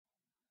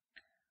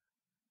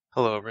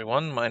Hello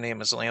everyone, my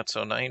name is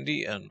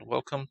Lance090 and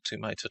welcome to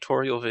my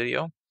tutorial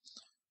video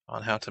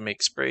on how to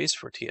make sprays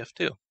for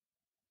TF2.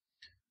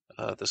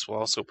 This will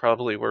also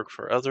probably work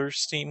for other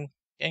Steam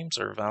games,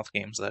 or Valve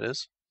games that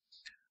is,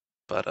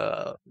 but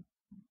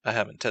I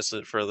haven't tested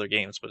it for other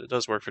games, but it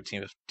does work for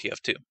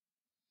TF2.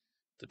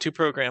 The two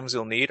programs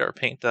you'll need are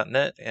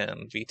Paint.net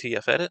and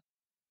VTF-Edit.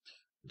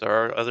 There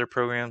are other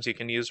programs you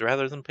can use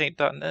rather than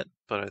Paint.net,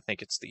 but I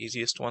think it's the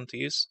easiest one to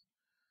use.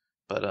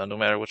 But no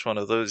matter which one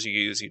of those you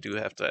use, you do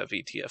have to have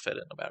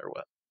VTF-Edit no matter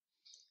what.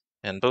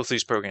 And both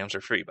these programs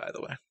are free, by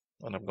the way.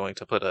 And I'm going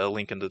to put a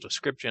link in the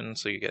description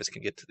so you guys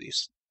can get to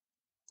these.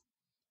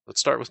 Let's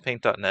start with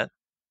Paint.net.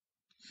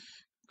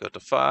 Go to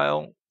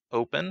File,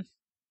 Open,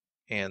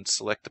 and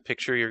select the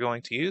picture you're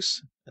going to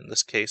use. In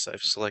this case,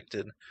 I've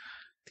selected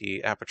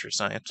the Aperture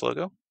Science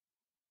logo.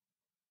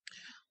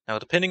 Now,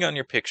 depending on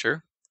your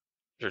picture,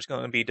 there's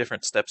going to be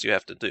different steps you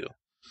have to do.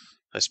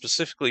 I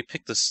specifically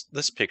picked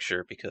this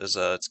picture because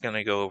it's going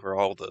to go over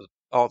all the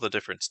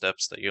different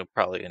steps that you'll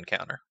probably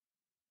encounter.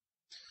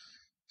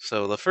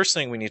 So the first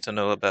thing we need to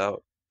know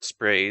about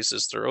sprays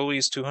is they're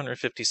always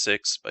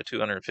 256 by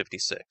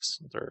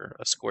 256. They're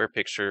a square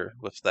picture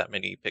with that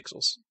many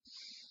pixels.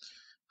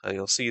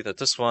 You'll see that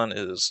this one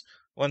is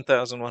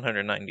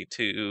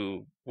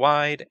 1192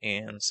 wide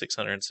and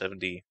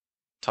 670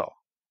 tall.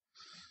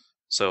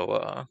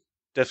 So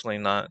definitely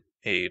not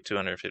a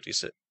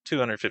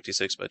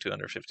 256 by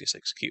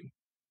 256 cube.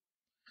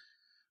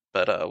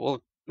 But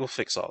we'll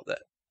fix all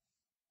that.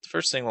 The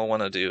first thing we'll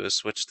want to do is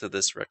switch to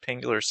this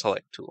rectangular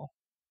select tool.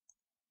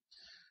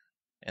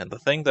 And the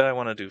thing that I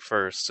want to do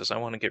first is I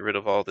want to get rid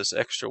of all this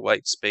extra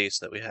white space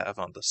that we have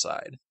on the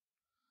side.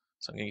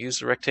 So I'm going to use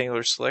the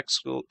rectangular select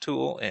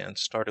tool and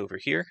start over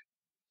here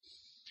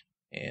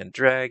and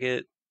drag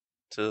it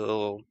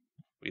till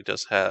we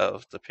just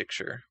have the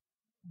picture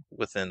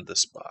within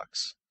this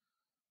box.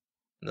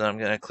 And then I'm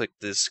going to click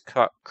this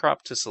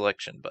crop to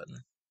selection button.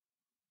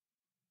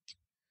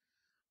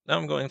 Now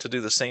I'm going to do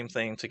the same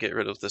thing to get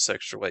rid of this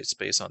extra white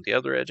space on the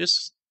other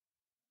edges.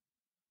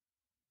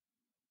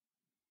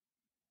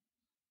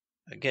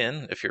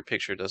 Again, if your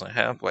picture doesn't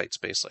have white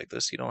space like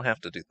this, you don't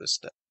have to do this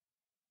step.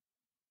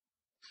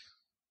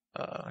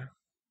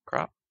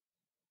 Crop.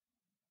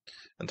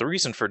 And the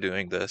reason for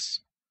doing this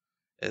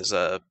is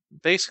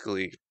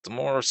basically the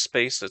more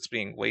space that's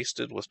being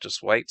wasted with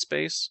just white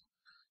space,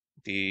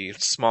 the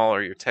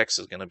smaller your text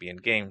is going to be in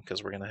game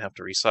because we're going to have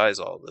to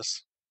resize all of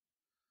this.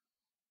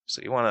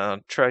 So you want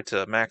to try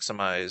to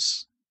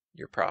maximize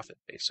your profit,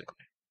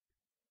 basically.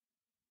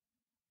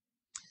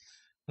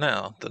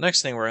 Now, the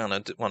next thing we're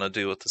going to want to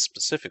do with the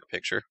specific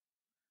picture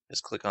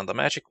is click on the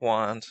magic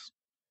wand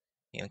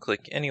and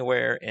click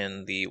anywhere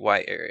in the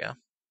white area.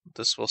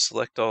 This will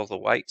select all the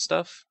white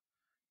stuff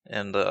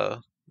and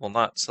will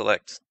not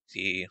select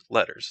the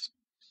letters.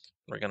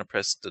 We're going to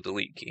press the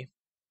delete key.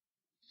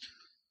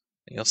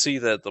 And you'll see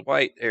that the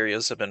white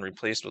areas have been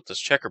replaced with this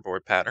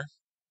checkerboard pattern.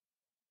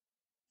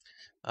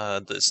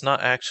 It's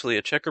not actually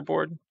a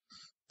checkerboard.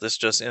 This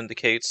just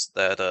indicates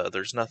that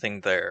there's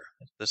nothing there.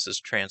 This is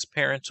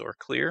transparent or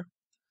clear.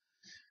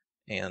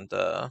 And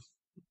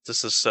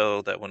this is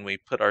so that when we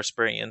put our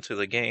spray into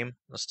the game,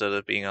 instead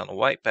of being on a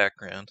white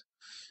background,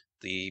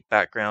 the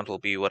background will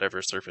be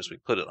whatever surface we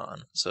put it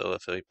on. So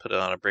if we put it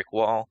on a brick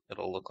wall,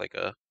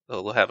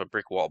 it'll have a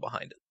brick wall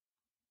behind it.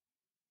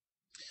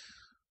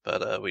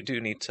 But we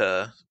do need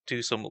to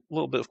do a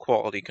little bit of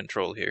quality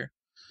control here,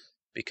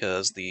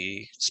 because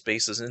the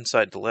spaces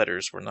inside the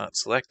letters were not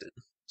selected.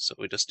 So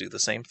we just do the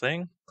same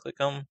thing, click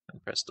them,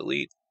 and press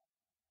delete.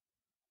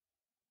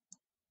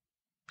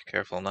 Be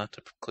careful not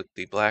to click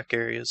the black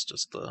areas,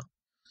 just the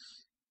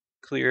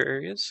clear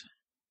areas.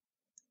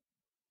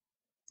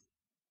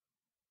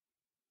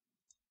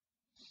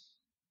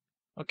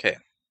 Okay.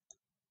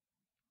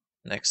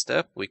 Next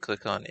step, we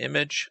click on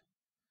Image,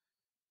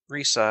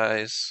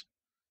 Resize,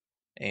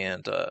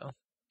 and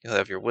you'll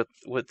have your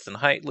width and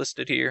height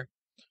listed here.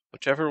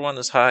 Whichever one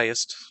is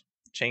highest,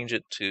 change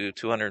it to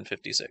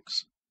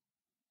 256.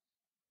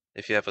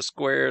 If you have a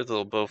square,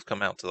 they'll both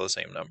come out to the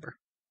same number,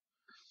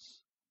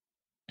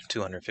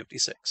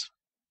 256.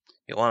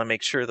 You'll want to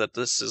make sure that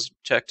this is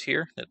checked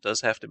here. It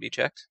does have to be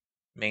checked.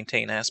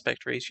 Maintain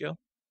aspect ratio.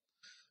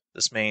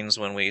 This means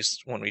when we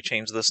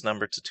change this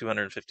number to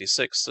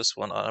 256, this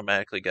one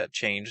automatically got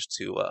changed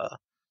to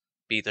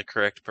be the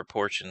correct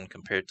proportion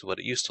compared to what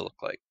it used to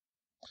look like.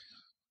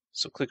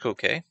 So click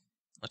OK.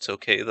 It's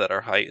okay that our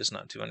height is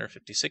not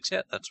 256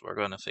 yet. That's what we're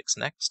going to fix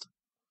next.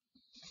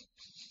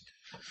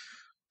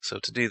 So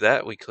to do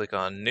that, we click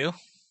on New.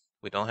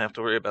 We don't have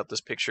to worry about this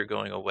picture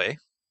going away.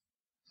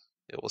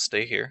 It will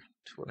stay here,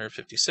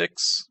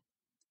 256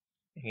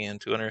 and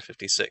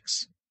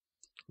 256.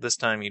 This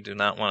time you do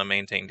not want to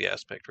maintain the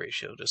aspect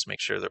ratio. Just make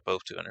sure they're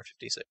both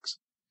 256.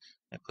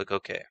 And click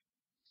OK.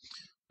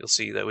 You'll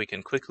see that we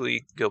can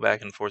quickly go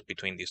back and forth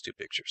between these two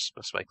pictures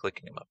just by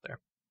clicking them up there.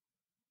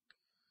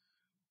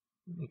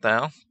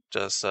 Now,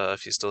 just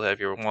if you still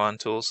have your wand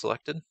tool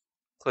selected,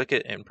 click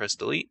it and press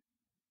delete.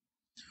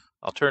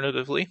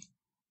 Alternatively,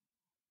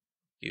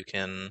 you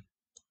can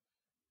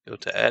go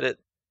to Edit,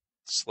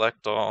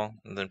 select all,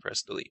 and then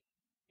press Delete.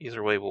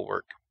 Either way will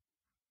work.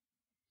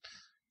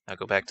 Now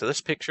go back to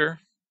this picture,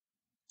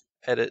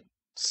 Edit,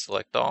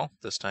 select all.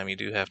 This time you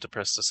do have to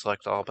press the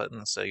Select All button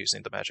instead of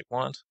using the magic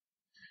wand.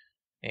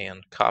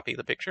 And copy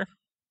the picture.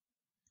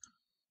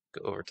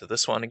 Go over to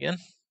this one again,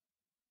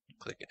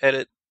 click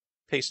Edit,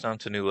 paste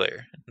onto new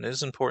layer. And it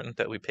is important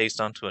that we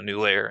paste onto a new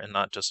layer and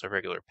not just a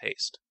regular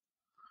paste.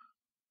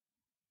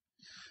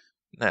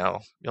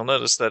 Now, you'll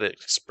notice that it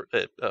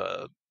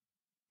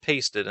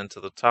pasted into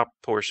the top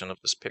portion of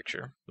this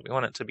picture. We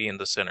want it to be in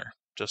the center,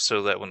 just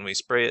so that when we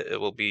spray it, it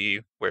will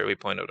be where we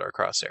pointed our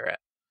crosshair at.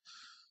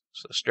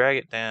 So just drag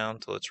it down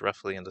till it's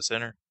roughly in the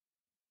center.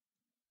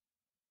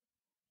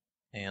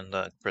 And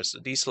press the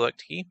deselect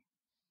key.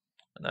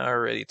 And now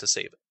we're ready to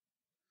save it.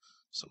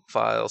 So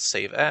File,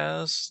 Save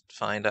As,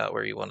 find out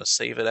where you want to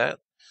save it at.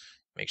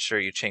 Make sure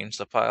you change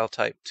the file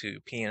type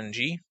to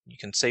PNG. You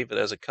can save it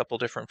as a couple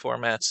different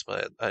formats,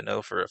 but I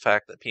know for a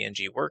fact that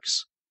PNG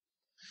works.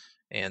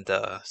 And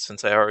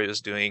since I already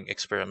was doing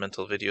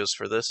experimental videos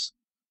for this,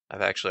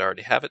 I've actually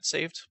already have it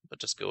saved, but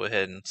just go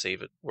ahead and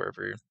save it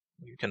wherever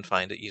you can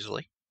find it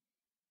easily.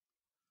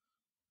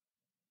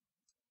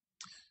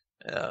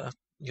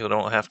 You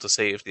don't have to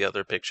save the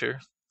other picture.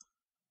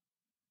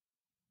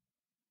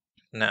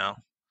 Now,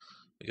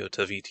 we go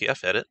to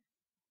VTF Edit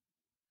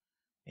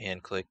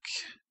and click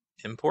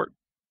Import,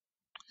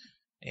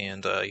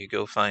 and you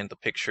go find the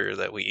picture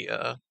that we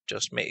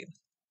just made.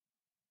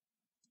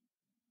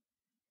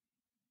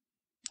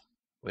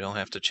 We don't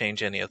have to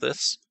change any of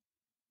this.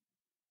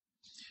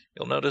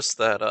 You'll notice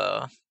that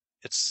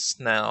it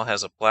now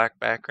has a black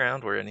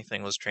background where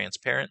anything was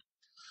transparent.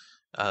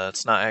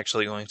 It's not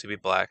actually going to be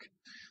black.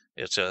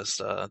 It's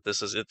just,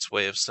 this is its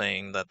way of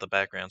saying that the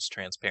background's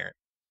transparent.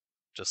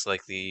 Just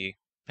like the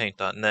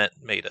Paint.net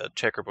made a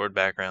checkerboard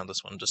background,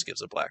 this one just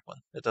gives a black one.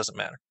 It doesn't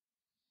matter.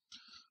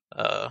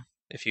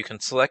 If you can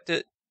select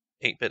it,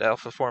 8-bit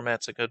alpha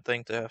format's a good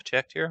thing to have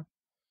checked here.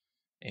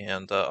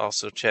 And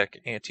also check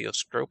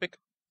anti-ostropic.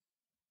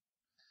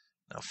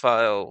 Now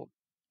File,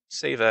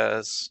 Save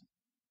As.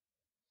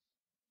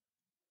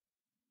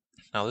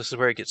 Now this is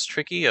where it gets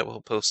tricky. I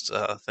will post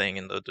a thing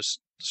in the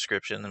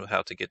description of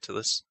how to get to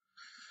this.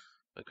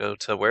 But go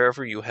to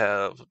wherever you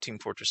have Team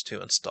Fortress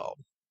 2 installed.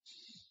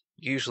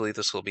 Usually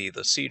this will be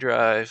the C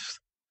drive,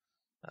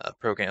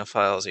 program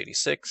files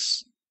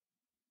 86,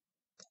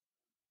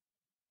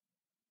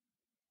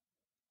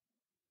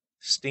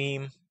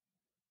 Steam,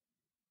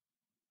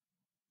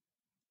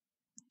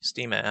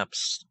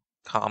 SteamApps,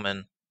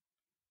 Common,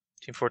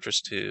 Team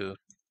Fortress 2,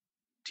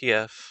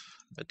 TF,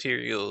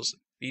 Materials,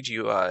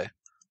 vgui,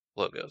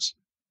 Logos.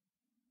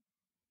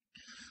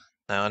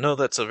 Now I know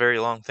that's a very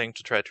long thing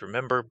to try to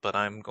remember, but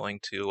I'm going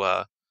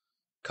to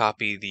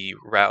copy the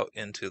route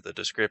into the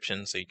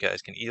description so you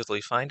guys can easily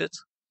find it.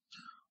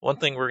 One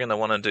thing we're going to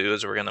want to do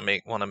is we're going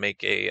to want to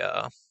make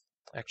a,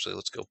 actually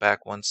let's go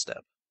back one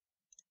step.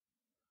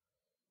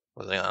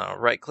 We're going to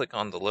right click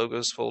on the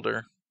Logos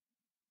folder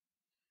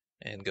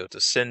and go to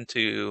Send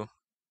to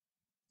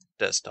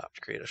Desktop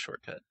to create a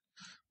shortcut.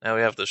 Now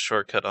we have this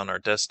shortcut on our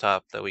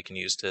desktop that we can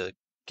use to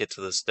get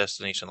to this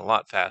destination a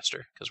lot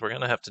faster, because we're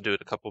going to have to do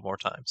it a couple more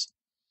times.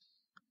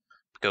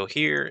 Go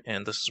here,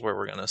 and this is where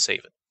we're going to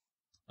save it.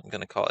 I'm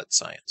going to call it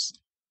Science.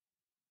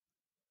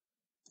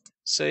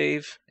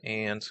 Save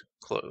and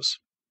close.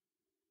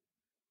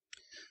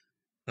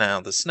 Now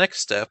this next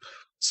step,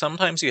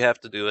 sometimes you have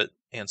to do it,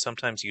 and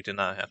sometimes you do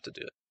not have to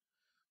do it.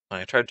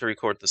 When I tried to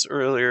record this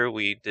earlier,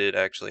 we did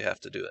actually have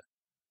to do it.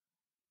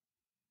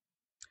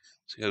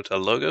 So go to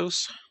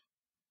Logos.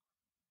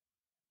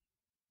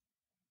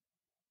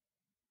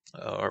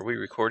 Are we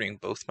recording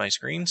both my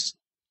screens?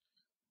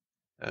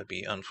 That would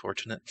be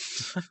unfortunate.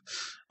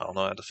 I don't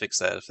know how to fix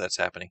that if that's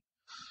happening.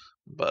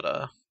 But,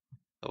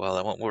 well,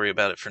 I won't worry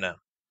about it for now.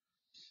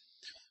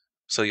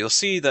 So you'll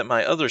see that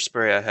my other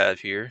spray I have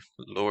here,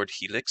 Lord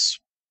Helix,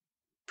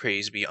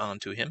 praise be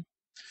unto him.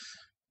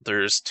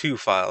 There's two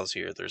files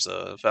here. There's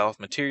a valve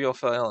material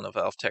file and a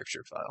valve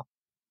texture file.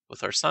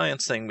 With our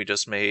science thing we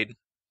just made,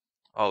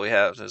 all we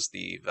have is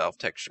the valve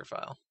texture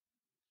file.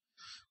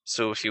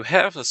 So if you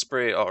have a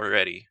spray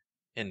already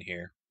in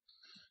here,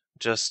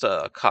 just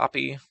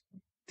copy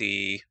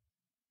the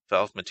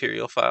valve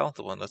material file,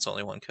 the one that's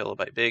only 1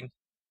 kilobyte big,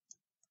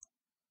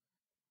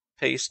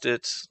 paste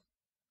it,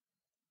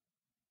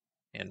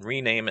 and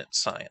rename it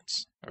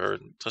Science, or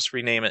just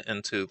rename it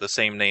into the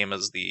same name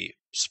as the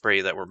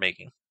spray that we're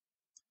making.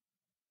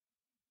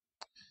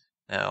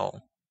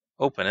 Now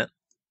open it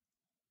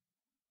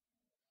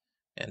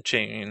and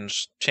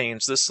change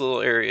this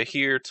little area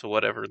here to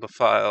whatever the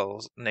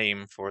file's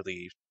name for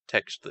the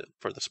text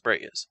for the spray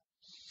is.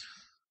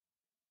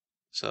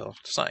 So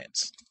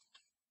Science.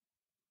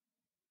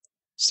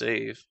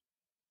 Save,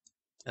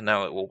 and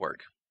now it will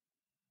work.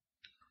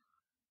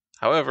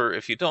 However,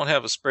 if you don't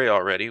have a spray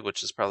already,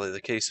 which is probably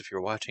the case if you're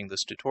watching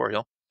this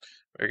tutorial,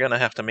 we're going to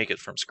have to make it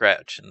from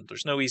scratch, and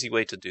there's no easy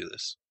way to do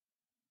this.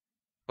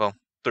 Well,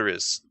 there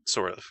is,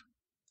 sort of.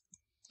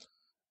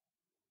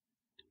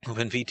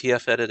 Open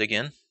VTF Edit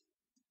again,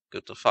 go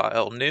to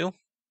File, New,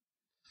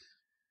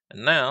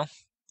 And now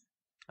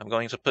I'm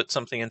going to put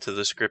something into the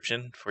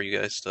description for you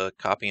guys to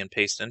copy and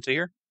paste into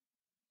here.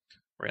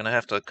 We're going to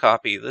have to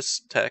copy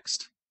this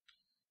text.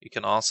 You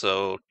can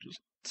also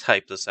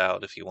type this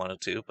out if you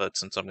wanted to, but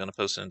since I'm going to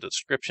post it in the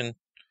description,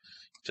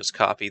 just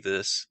copy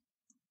this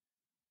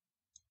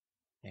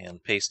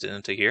and paste it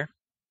into here.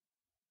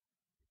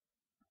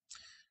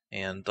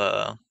 And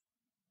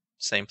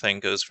same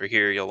thing goes for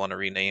here. You'll want to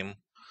rename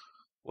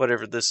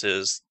whatever this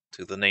is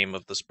to the name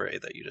of the spray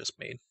that you just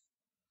made.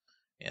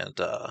 And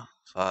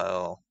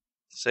file,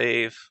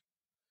 save,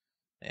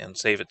 and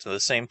save it to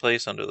the same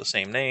place under the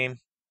same name.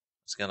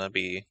 It's going to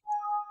be,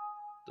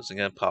 isn't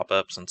going to pop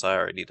up since I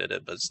already did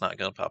it, but it's not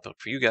going to pop up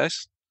for you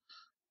guys.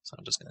 So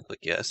I'm just going to click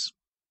yes.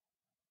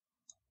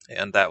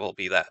 And that will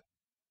be that.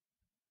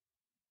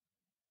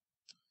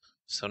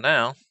 So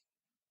now,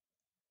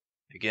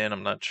 again,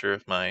 I'm not sure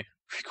if my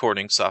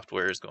recording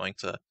software is going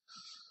to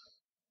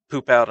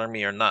poop out on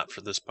me or not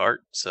for this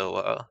part.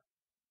 So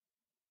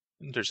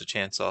there's a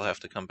chance I'll have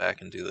to come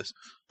back and do this,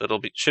 but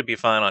should be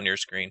fine on your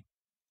screen.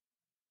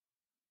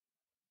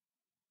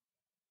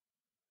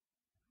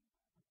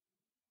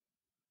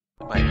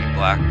 It might be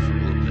black for a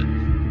little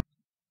bit.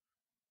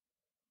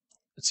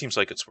 It seems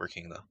like it's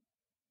working though.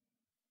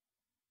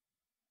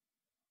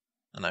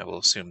 And I will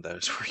assume that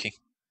it's working.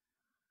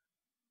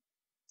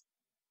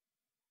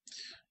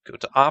 Go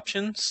to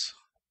Options,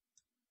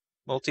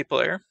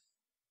 Multiplayer,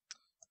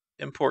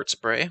 Import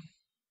Spray,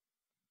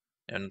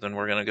 and then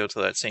we're going to go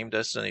to that same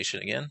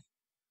destination again.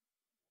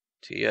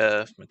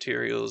 TF,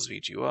 Materials,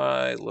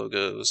 vgui,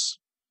 Logos,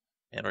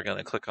 and we're going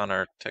to click on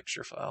our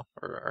texture file,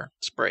 or our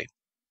spray.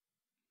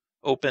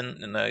 Open,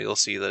 and now you'll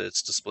see that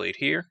it's displayed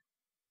here.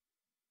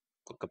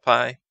 Click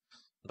Apply.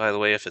 By the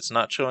way, if it's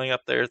not showing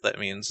up there, that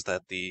means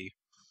that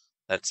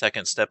that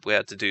second step we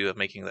had to do of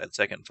making that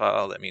second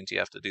file, that means you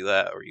have to do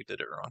that or you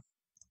did it wrong.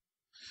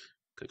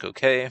 Click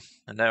OK,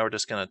 and now we're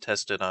just going to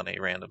test it on a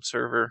random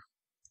server.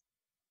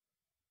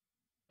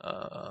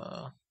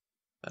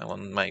 That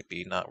one might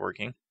be not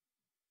working.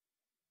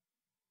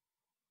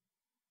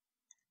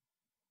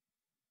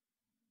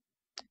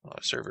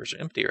 Our servers are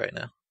empty right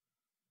now.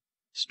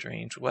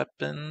 Strange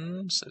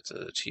weapons, it's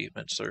an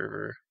achievement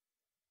server.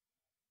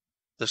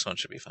 This one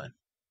should be fine.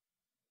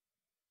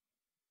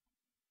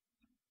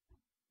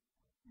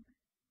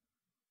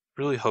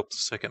 Really hope the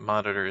second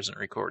monitor isn't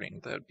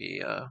recording. That'd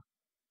be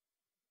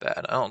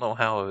bad. I don't know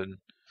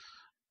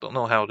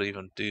how to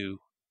even do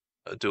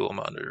a dual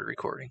monitor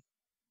recording.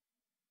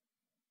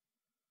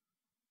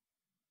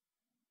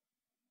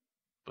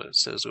 But it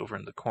says over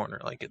in the corner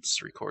like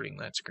it's recording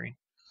that screen.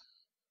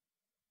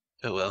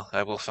 Oh well,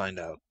 I will find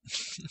out.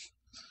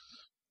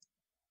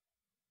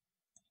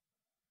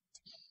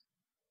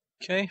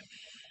 Okay,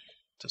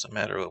 doesn't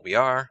matter what we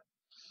are.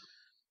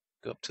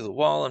 Go up to the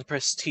wall and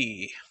press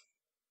T.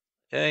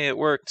 Okay, it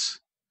worked.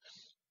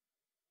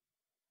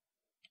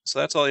 So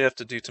that's all you have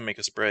to do to make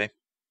a spray.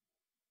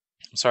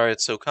 I'm sorry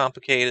it's so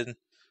complicated.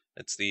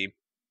 It's the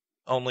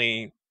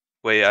only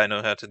way I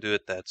know how to do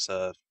it that's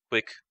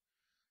quick.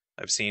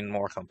 I've seen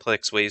more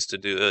complex ways to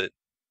do it.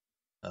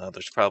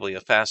 There's probably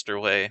a faster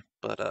way,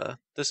 but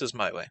this is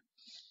my way.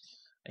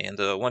 And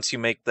once you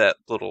make that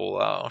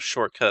little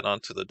shortcut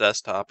onto the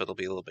desktop, it'll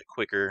be a little bit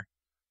quicker.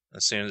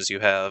 As soon as you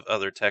have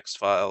other text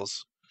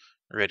files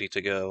ready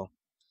to go,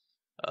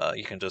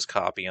 you can just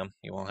copy them.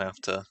 You won't have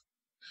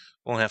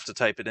to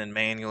type it in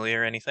manually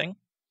or anything.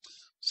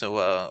 So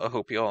I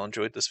hope you all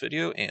enjoyed this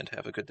video and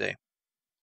have a good day.